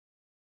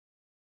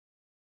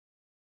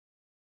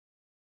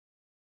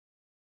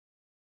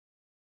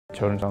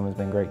Children's Home has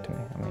been great to me.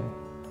 I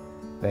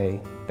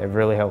mean, they've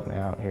really helped me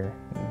out here.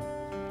 And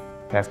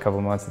the past couple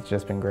of months, it's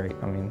just been great.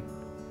 I mean,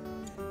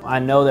 I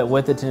know that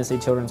with the Tennessee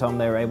Children's Home,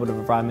 they were able to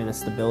provide me the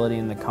stability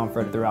and the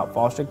comfort throughout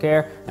foster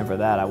care, and for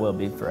that, I will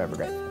be forever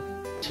grateful.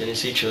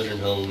 Tennessee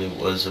Children's Home, it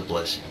was a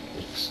blessing.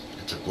 It's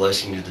a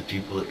blessing to the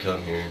people that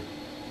come here.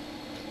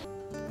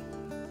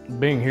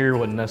 Being here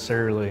wasn't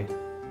necessarily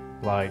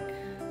like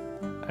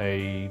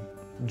a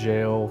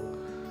jail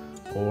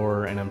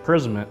or an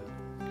imprisonment.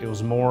 It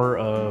was more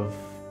of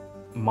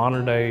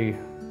modern day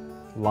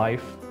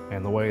life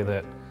and the way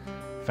that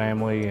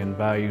family and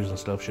values and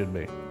stuff should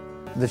be.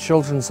 The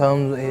Children's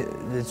Home,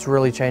 it's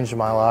really changed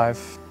my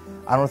life.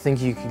 I don't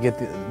think you could get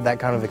that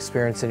kind of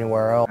experience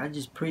anywhere else. I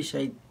just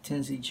appreciate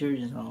Tennessee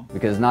Children's Home.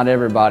 Because not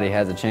everybody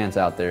has a chance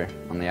out there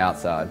on the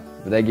outside,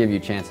 but they give you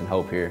chance and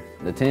hope here.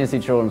 The Tennessee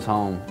Children's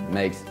Home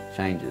makes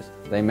changes.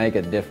 They make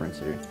a difference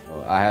here.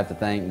 So I have to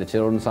thank the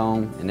Children's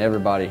Home and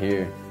everybody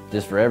here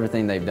just for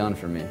everything they've done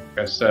for me. Like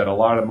I said, a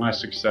lot of my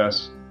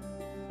success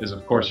is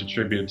of course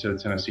attributed to the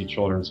Tennessee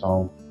Children's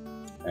Home.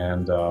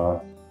 And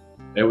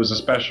it was a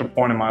special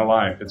point in my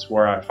life. It's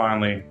where I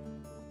finally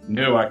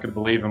knew I could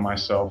believe in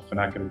myself and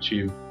I could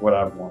achieve what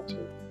I want to.